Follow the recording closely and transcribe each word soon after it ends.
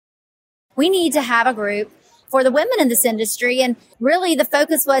we need to have a group for the women in this industry. And really the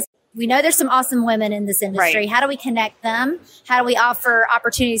focus was, we know there's some awesome women in this industry. Right. How do we connect them? How do we offer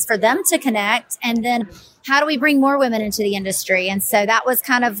opportunities for them to connect? And then how do we bring more women into the industry? And so that was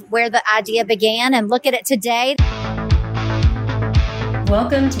kind of where the idea began. And look at it today.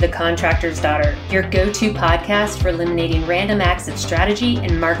 Welcome to The Contractor's Daughter, your go-to podcast for eliminating random acts of strategy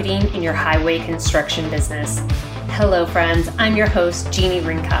and marketing in your highway construction business. Hello, friends. I'm your host, Jeannie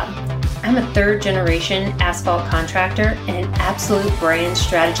Rinkob. I'm a third-generation asphalt contractor and an absolute brand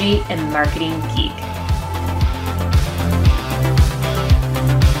strategy and marketing geek.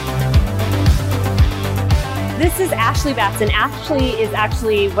 This is Ashley Batson. Ashley is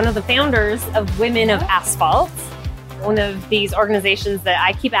actually one of the founders of Women of Asphalt, one of these organizations that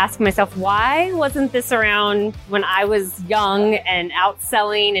I keep asking myself, why wasn't this around when I was young and out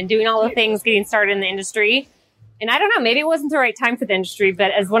selling and doing all the things, getting started in the industry? And I don't know, maybe it wasn't the right time for the industry, but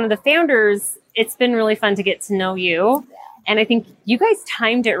as one of the founders, it's been really fun to get to know you. And I think you guys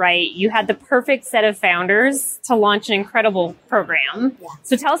timed it right. You had the perfect set of founders to launch an incredible program. Yeah.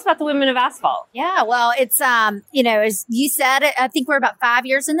 So tell us about the Women of Asphalt. Yeah, well, it's, as you said, I think we're about 5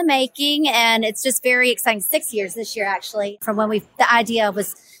 years in the making, and it's just very exciting. 6 years this year, actually, from when the idea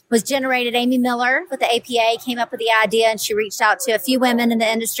was generated. Amy Miller with the APA came up with the idea, and she reached out to a few women in the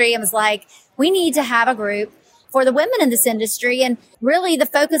industry and was like, we need to have a group for the women in this industry. And really the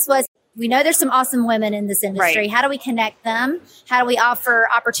focus was, we know there's some awesome women in this industry. Right. How do we connect them? How do we offer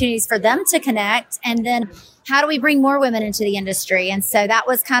opportunities for them to connect? And then how do we bring more women into the industry? And so that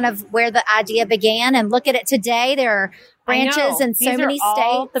was kind of where the idea began. And look at it today. There are branches in so many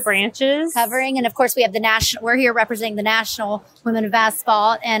states. The branches covering. And of course we have we're here representing the National Women of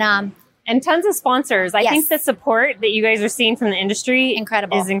Asphalt and tons of sponsors. I think the support that you guys are seeing from the industry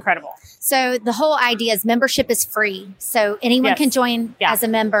is incredible. So the whole idea is membership is free. So anyone can join as a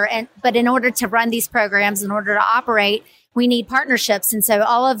member. But in order to run these programs, in order to operate, we need partnerships. And so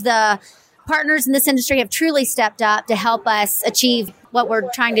all of the partners in this industry have truly stepped up to help us achieve what we're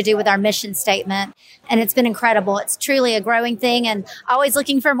trying to do with our mission statement. And it's been incredible. It's truly a growing thing, and always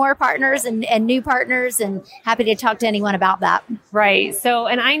looking for more partners and new partners, and happy to talk to anyone about that. Right. So,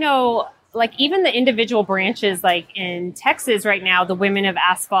 and I know, like, even the individual branches, like in Texas right now, the Women of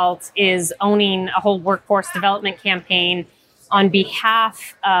Asphalt is owning a whole workforce development campaign on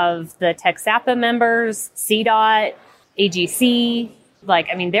behalf of the TxSAPA members, CDOT, AGC.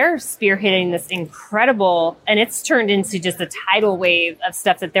 They're spearheading this incredible, and it's turned into just a tidal wave of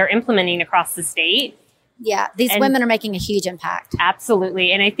stuff that they're implementing across the state. Yeah, these women are making a huge impact.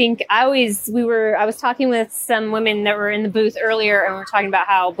 Absolutely. And I think I was talking with some women that were in the booth earlier, and we were talking about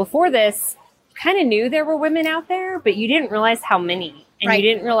how before this, you kind of knew there were women out there, but you didn't realize how many. And you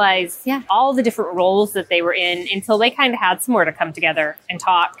didn't realize all the different roles that they were in until they kind of had somewhere to come together and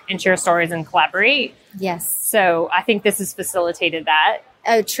talk and share stories and collaborate. Yes. So I think this has facilitated that.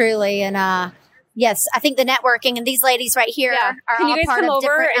 Oh, truly. And yes, I think the networking, and these ladies right here are Can you all guys part come of over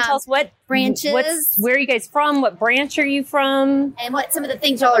different and tell us what branches? Where are you guys from? What branch are you from? And what some of the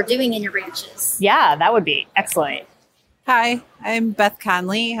things y'all are doing in your branches. Yeah, that would be excellent. Hi, I'm Beth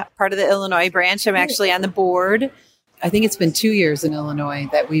Conley, part of the Illinois branch. I'm actually on the board. I think it's been 2 years in Illinois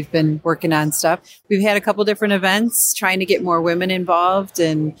that we've been working on stuff. We've had a couple different events trying to get more women involved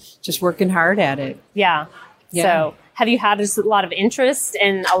and just working hard at it. Yeah. So have you had just a lot of interest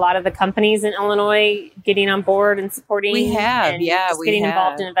in a lot of the companies in Illinois getting on board and supporting? We have, getting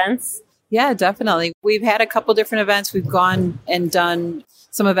involved in events? Yeah, definitely. We've had a couple different events. We've gone and done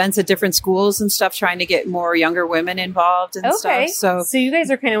some events at different schools and stuff, trying to get more younger women involved and stuff. So you guys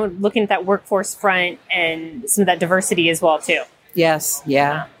are kind of looking at that workforce front and some of that diversity as well, too. Yes.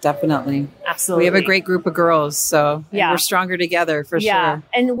 Yeah, definitely. Absolutely. We have a great group of girls, so we're stronger together for sure.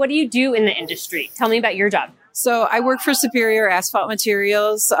 And what do you do in the industry? Tell me about your job. So I work for Superior Asphalt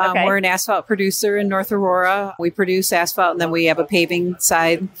Materials. We're an asphalt producer in North Aurora. We produce asphalt, and then we have a paving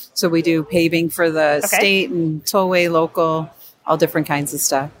side. So we do paving for the state and tollway, local, all different kinds of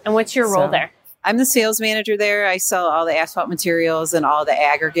stuff. And what's your role there? I'm the sales manager there. I sell all the asphalt materials and all the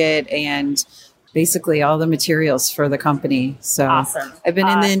aggregate and basically all the materials for the company. So awesome. I've been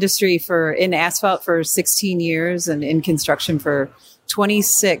in the industry in asphalt for 16 years and in construction for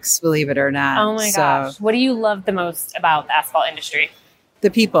 26, believe it or not. Oh my gosh. What do you love the most about the asphalt industry? The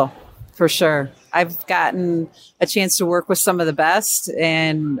people, for sure. I've gotten a chance to work with some of the best,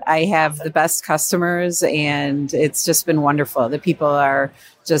 and I have the best customers, and it's just been wonderful. The people are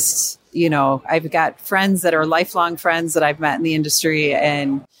just, I've got friends that are lifelong friends that I've met in the industry,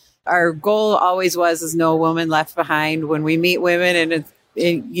 and our goal always is no woman left behind. When we meet women and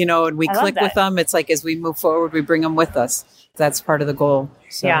and we click with them, it's like as we move forward, we bring them with us. That's part of the goal.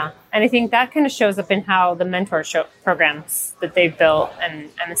 So. Yeah. And I think that kind of shows up in how the mentorship programs that they've built, and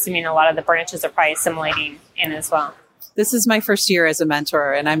I'm assuming a lot of the branches are probably assimilating in as well. This is my first year as a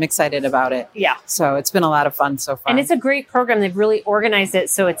mentor, and I'm excited about it. Yeah. So it's been a lot of fun so far. And it's a great program. They've really organized it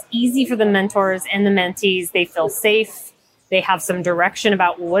so it's easy for the mentors and the mentees. They feel safe. They have some direction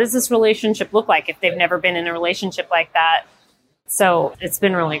about what does this relationship look like if they've never been in a relationship like that. So it's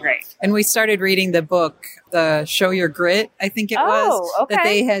been really great. And we started reading the book, the Show Your Grit, I think it was, okay. that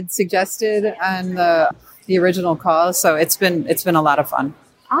they had suggested on the original call. So it's been a lot of fun.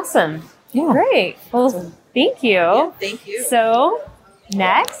 Awesome. Yeah. Great. Well, thank you. Yeah, thank you. So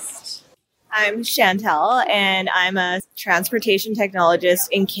next. I'm Chantel, and I'm a transportation technologist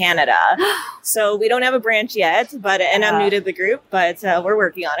in Canada. So we don't have a branch yet, and I'm new to the group, but we're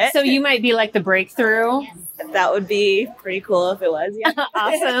working on it. So you might be like the breakthrough. That would be pretty cool if it was. Yeah.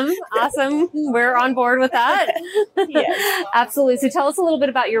 Awesome. We're on board with that. Yes. Absolutely. So tell us a little bit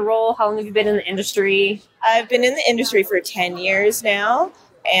about your role. How long have you been in the industry? I've been in the industry for 10 years now,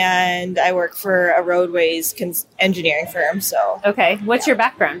 and I work for a roadways engineering firm. So, okay. What's your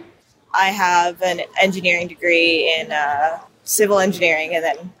background? I have an engineering degree in civil engineering, and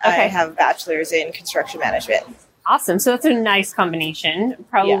then I have a bachelor's in construction management. Awesome. So that's a nice combination.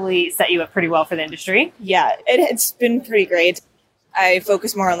 Probably set you up pretty well for the industry. Yeah, it's been pretty great. I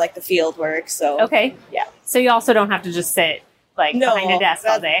focus more on like the field work. So okay. Yeah. So you also don't have to just sit behind a desk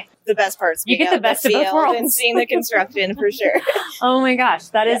all day. The best part's you get the best of both worlds and seeing the construction for sure. Oh my gosh,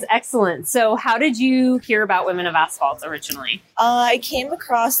 that is excellent. So how did you hear about Women of Asphalt originally? I came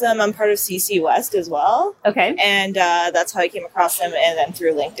across them. I'm part of CC West as well. Okay. And that's how I came across them, and then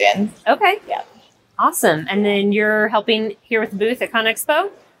through LinkedIn. Okay. Yeah. Awesome. And then you're helping here with the booth at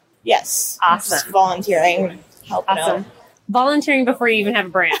ConExpo? Yes. Awesome. Just volunteering, helping out. Volunteering before you even have a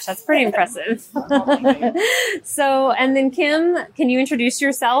branch. That's pretty impressive. So, and then Kim, can you introduce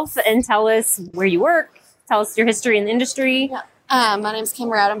yourself and tell us where you work? Tell us your history in the industry. Yeah. My name's Kim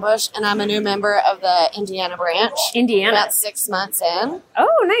Radenbush, and I'm a new member of the Indiana branch. Indiana. About 6 months in.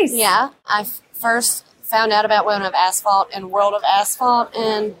 Oh, nice. Yeah. I first found out about Women of Asphalt and World of Asphalt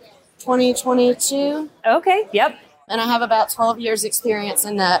in 2022. Okay. Yep. And I have about 12 years experience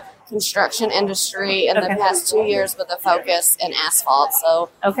in the construction industry in the past 2 years with a focus in asphalt. So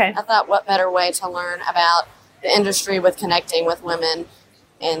I thought, what better way to learn about the industry with connecting with women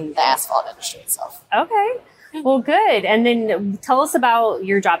in the asphalt industry itself. Okay. Well, good. And then tell us about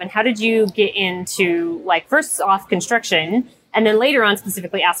your job and how did you get into, first off construction and then later on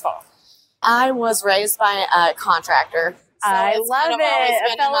specifically asphalt? I was raised by a contractor. So I love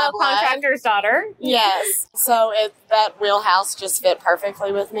it. A fellow contractor's daughter. Yes. So that wheelhouse just fit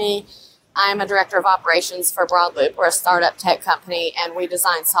perfectly with me. I'm a director of operations for Broadloop. We're a startup tech company, and we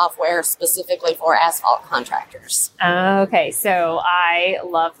design software specifically for asphalt contractors. Okay. So I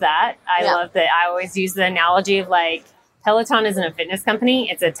love that. I love that. I always use the analogy of Peloton isn't a fitness company.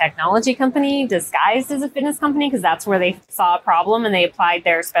 It's a technology company disguised as a fitness company because that's where they saw a problem and they applied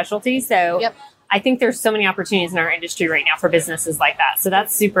their specialty. So I think there's so many opportunities in our industry right now for businesses like that. So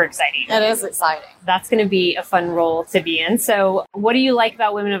that's super exciting. It is exciting. That's going to be a fun role to be in. So what do you like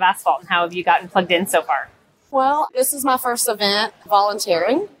about Women of Asphalt and how have you gotten plugged in so far? Well, this is my first event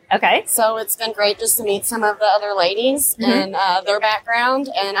volunteering. Okay. So it's been great just to meet some of the other ladies and their background.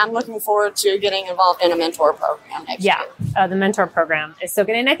 And I'm looking forward to getting involved in a mentor program next year. The mentor program is so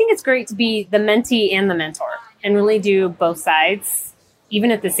good. And I think it's great to be the mentee and the mentor and really do both sides. Even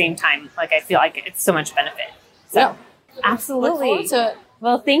at the same time, I feel like it's so much benefit. So, absolutely. Look forward to it.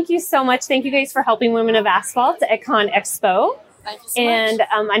 Well, thank you so much. Thank you guys for helping Women of Asphalt at ConExpo. Thank you so much. And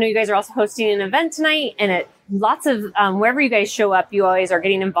I know you guys are also hosting an event tonight. And at lots of, wherever you guys show up, you always are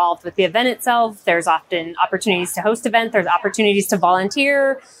getting involved with the event itself. There's often opportunities to host events. There's opportunities to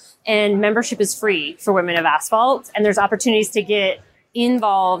volunteer. And membership is free for Women of Asphalt. And there's opportunities to get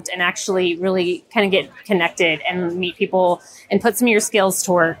involved and actually really kind of get connected and meet people and put some of your skills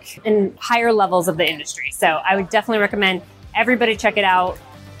to work in higher levels of the industry. So I would definitely recommend everybody check it out.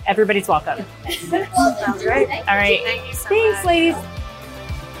 Everybody's welcome. Sounds great. All right. Thank you so Thanks, much. ladies.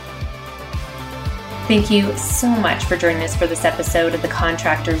 Thank you so much for joining us for this episode of The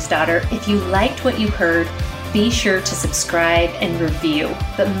Contractor's Daughter. If you liked what you heard, be sure to subscribe and review.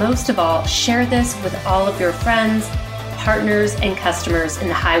 But most of all, share this with all of your friends, partners, and customers in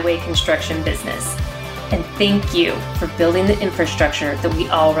the highway construction business. And thank you for building the infrastructure that we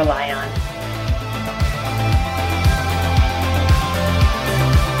all rely on.